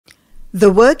The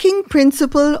working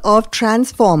principle of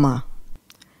transformer.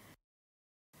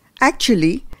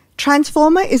 Actually,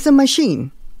 transformer is a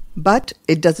machine, but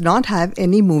it does not have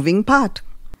any moving part.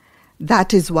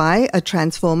 That is why a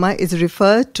transformer is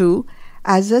referred to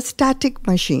as a static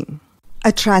machine.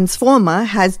 A transformer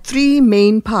has three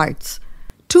main parts: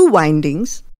 two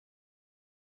windings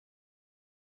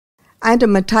and a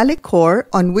metallic core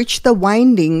on which the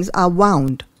windings are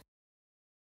wound.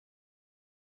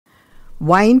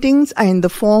 Windings are in the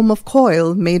form of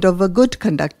coil made of a good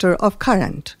conductor of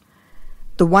current.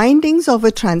 The windings of a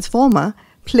transformer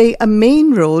play a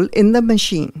main role in the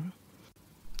machine.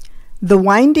 The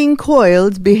winding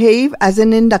coils behave as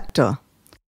an inductor.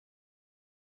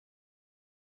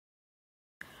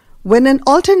 When an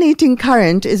alternating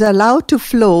current is allowed to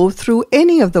flow through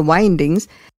any of the windings,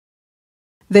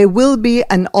 there will be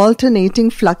an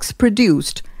alternating flux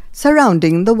produced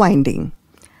surrounding the winding.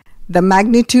 The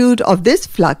magnitude of this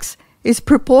flux is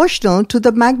proportional to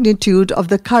the magnitude of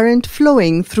the current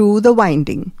flowing through the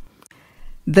winding.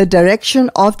 The direction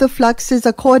of the flux is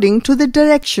according to the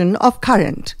direction of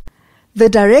current. The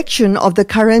direction of the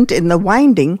current in the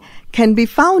winding can be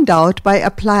found out by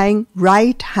applying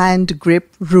right-hand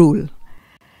grip rule.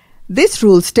 This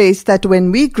rule states that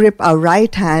when we grip our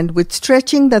right hand with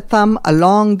stretching the thumb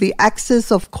along the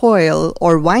axis of coil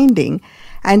or winding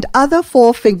and other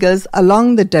four fingers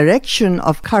along the direction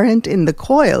of current in the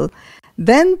coil,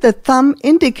 then the thumb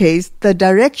indicates the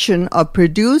direction of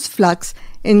produced flux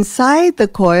inside the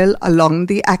coil along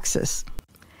the axis.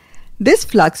 This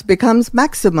flux becomes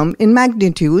maximum in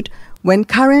magnitude when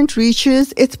current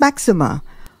reaches its maxima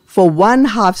for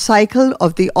 1/2 cycle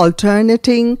of the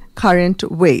alternating current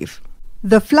wave.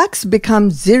 The flux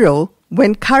becomes zero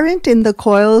when current in the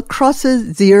coil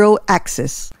crosses zero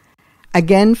axis.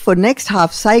 Again, for next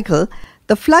half cycle,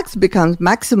 the flux becomes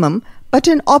maximum but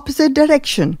in opposite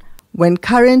direction when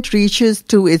current reaches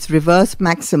to its reverse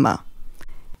maxima.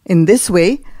 In this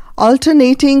way,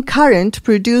 alternating current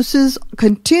produces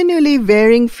continually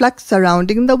varying flux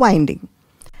surrounding the winding.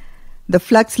 The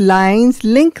flux lines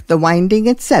link the winding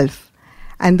itself,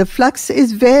 and the flux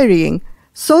is varying,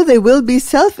 so there will be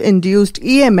self-induced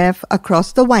EMF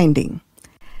across the winding.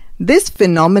 This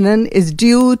phenomenon is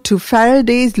due to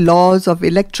Faraday's laws of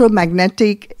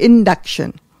electromagnetic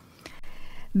induction.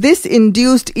 This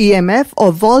induced EMF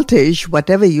or voltage,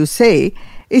 whatever you say,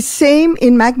 is same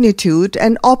in magnitude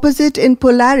and opposite in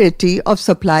polarity of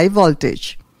supply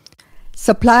voltage.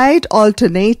 Supplied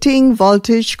alternating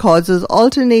voltage causes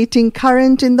alternating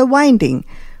current in the winding,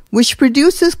 which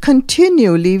produces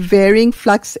continually varying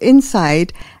flux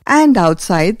inside and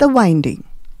outside the winding.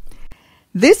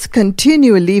 This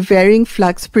continually varying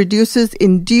flux produces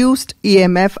induced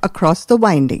EMF across the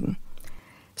winding.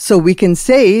 So we can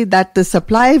say that the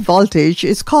supply voltage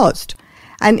is caused,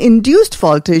 and induced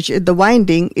voltage in the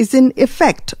winding is an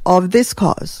effect of this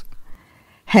cause.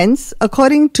 Hence,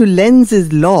 according to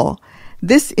Lenz's law,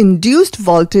 this induced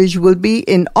voltage will be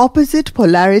in opposite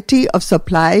polarity of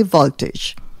supply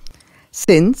voltage.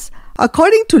 Since,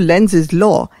 according to Lenz's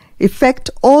law, effect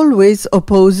always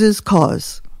opposes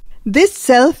cause. This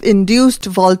self-induced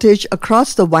voltage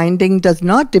across the winding does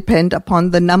not depend upon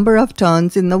the number of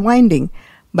turns in the winding,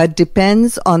 but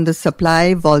depends on the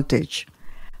supply voltage.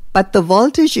 But the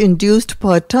voltage induced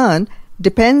per turn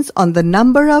depends on the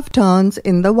number of turns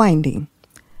in the winding.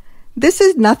 This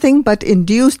is nothing but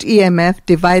induced EMF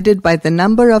divided by the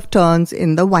number of turns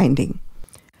in the winding.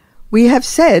 We have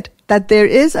said that there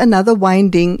is another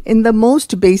winding in the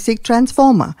most basic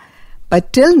transformer,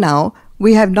 but till now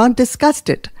we have not discussed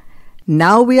it.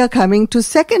 Now we are coming to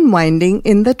second winding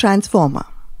in the transformer.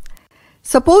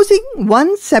 Supposing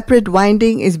one separate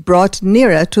winding is brought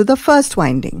nearer to the first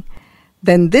winding,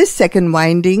 then this second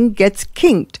winding gets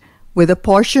kinked with a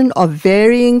portion of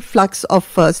varying flux of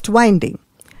first winding.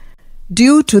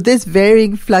 Due to this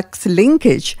varying flux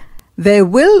linkage, there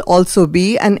will also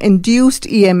be an induced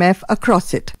EMF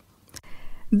across it.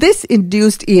 This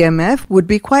induced EMF would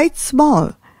be quite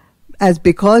small, as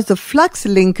because the flux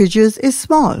linkages is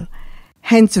small.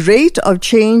 Hence, rate of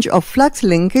change of flux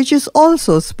linkage is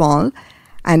also small,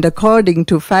 and according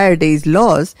to Faraday's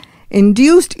laws,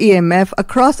 induced EMF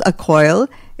across a coil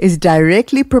is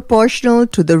directly proportional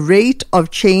to the rate of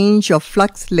change of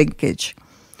flux linkage.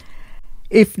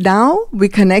 If now we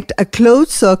connect a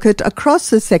closed circuit across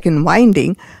the second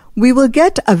winding, we will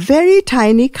get a very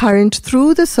tiny current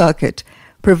through the circuit,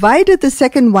 provided the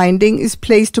second winding is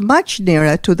placed much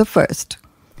nearer to the first.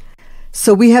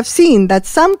 So we have seen that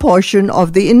some portion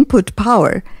of the input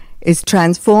power is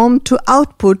transformed to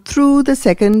output through the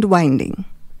second winding.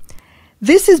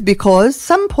 This is because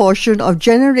some portion of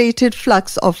generated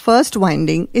flux of first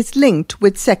winding is linked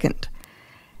with second.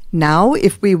 Now,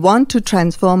 if we want to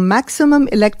transform maximum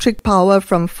electric power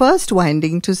from first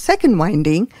winding to second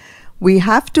winding, we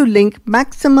have to link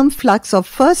maximum flux of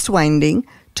first winding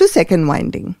to second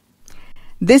winding.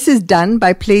 This is done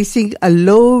by placing a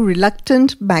low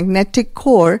reluctant magnetic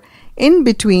core in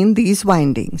between these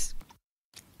windings.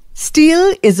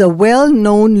 Steel is a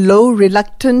well-known low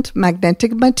reluctant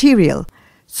magnetic material,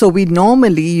 so we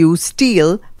normally use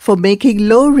steel for making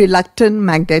low reluctant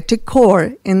magnetic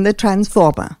core in the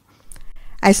transformer.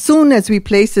 As soon as we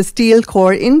place a steel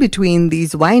core in between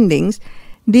these windings,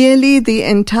 nearly the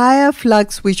entire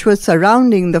flux which was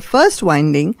surrounding the first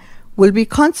winding will be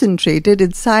concentrated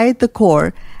inside the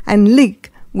core and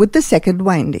link with the second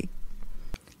winding.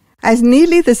 As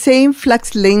nearly the same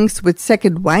flux links with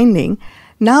second winding,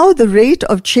 now the rate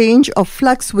of change of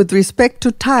flux with respect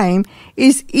to time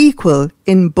is equal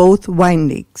in both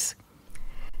windings.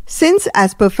 Since,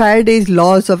 as per Faraday's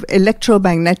laws of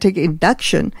electromagnetic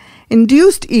induction,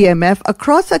 induced EMF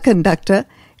across a conductor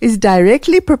is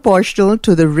directly proportional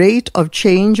to the rate of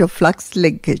change of flux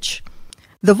linkage,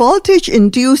 the voltage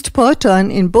induced per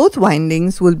turn in both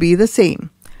windings will be the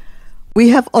same. We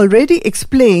have already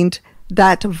explained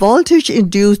that voltage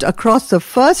induced across the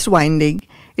first winding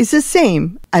is the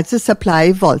same as the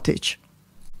supply voltage.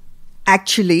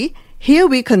 Actually, here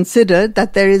we consider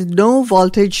that there is no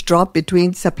voltage drop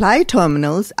between supply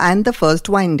terminals and the first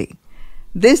winding.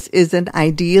 This is an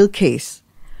ideal case.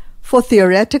 For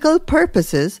theoretical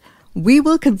purposes, we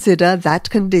will consider that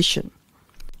condition.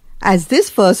 As this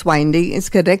first winding is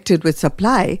connected with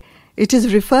supply, it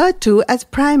is referred to as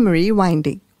primary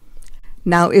winding.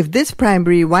 Now, if this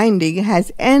primary winding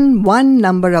has N1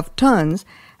 number of turns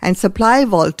and supply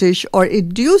voltage or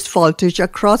induced voltage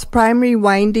across primary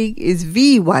winding is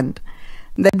V1,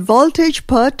 then voltage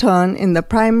per turn in the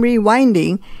primary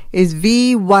winding is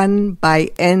V1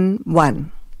 by N1.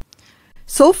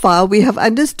 So far, we have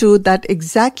understood that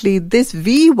exactly this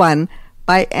V1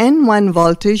 by N1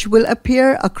 voltage will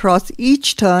appear across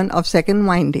each turn of second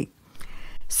winding.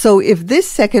 So if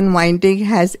this second winding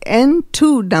has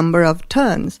N2 number of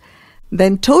turns,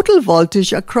 then total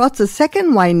voltage across the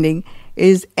second winding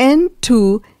is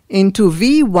N2 into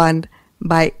V1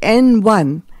 by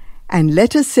N1, and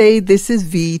let us say this is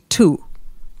V2.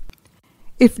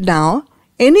 If now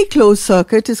any closed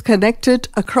circuit is connected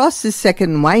across the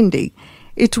second winding,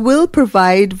 it will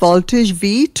provide voltage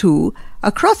V2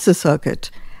 across the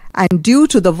circuit, and due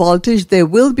to the voltage there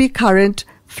will be current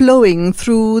flowing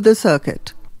through the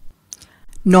circuit.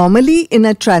 Normally in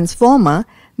a transformer,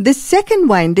 this second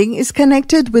winding is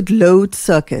connected with load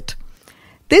circuit.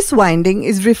 This winding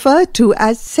is referred to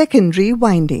as secondary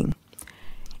winding.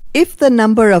 If the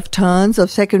number of turns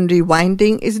of secondary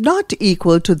winding is not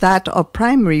equal to that of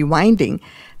primary winding,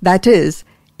 that is,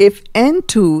 if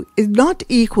N2 is not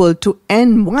equal to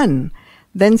N1,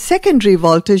 then secondary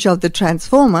voltage of the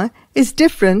transformer is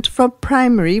different from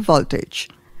primary voltage.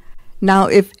 Now,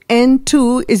 if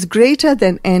N2 is greater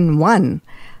than N1,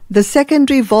 the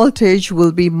secondary voltage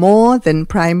will be more than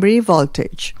primary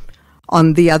voltage.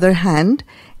 On the other hand,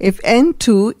 if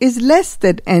N2 is less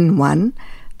than N1,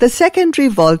 the secondary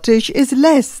voltage is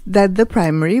less than the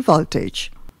primary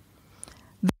voltage.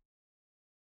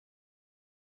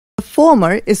 The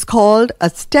former is called a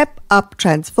step-up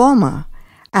transformer,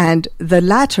 and the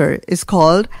latter is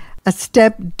called a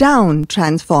step-down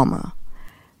transformer.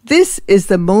 This is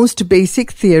the most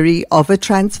basic theory of a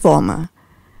transformer.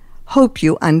 Hope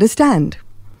you understand.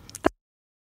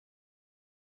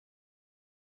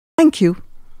 Thank you.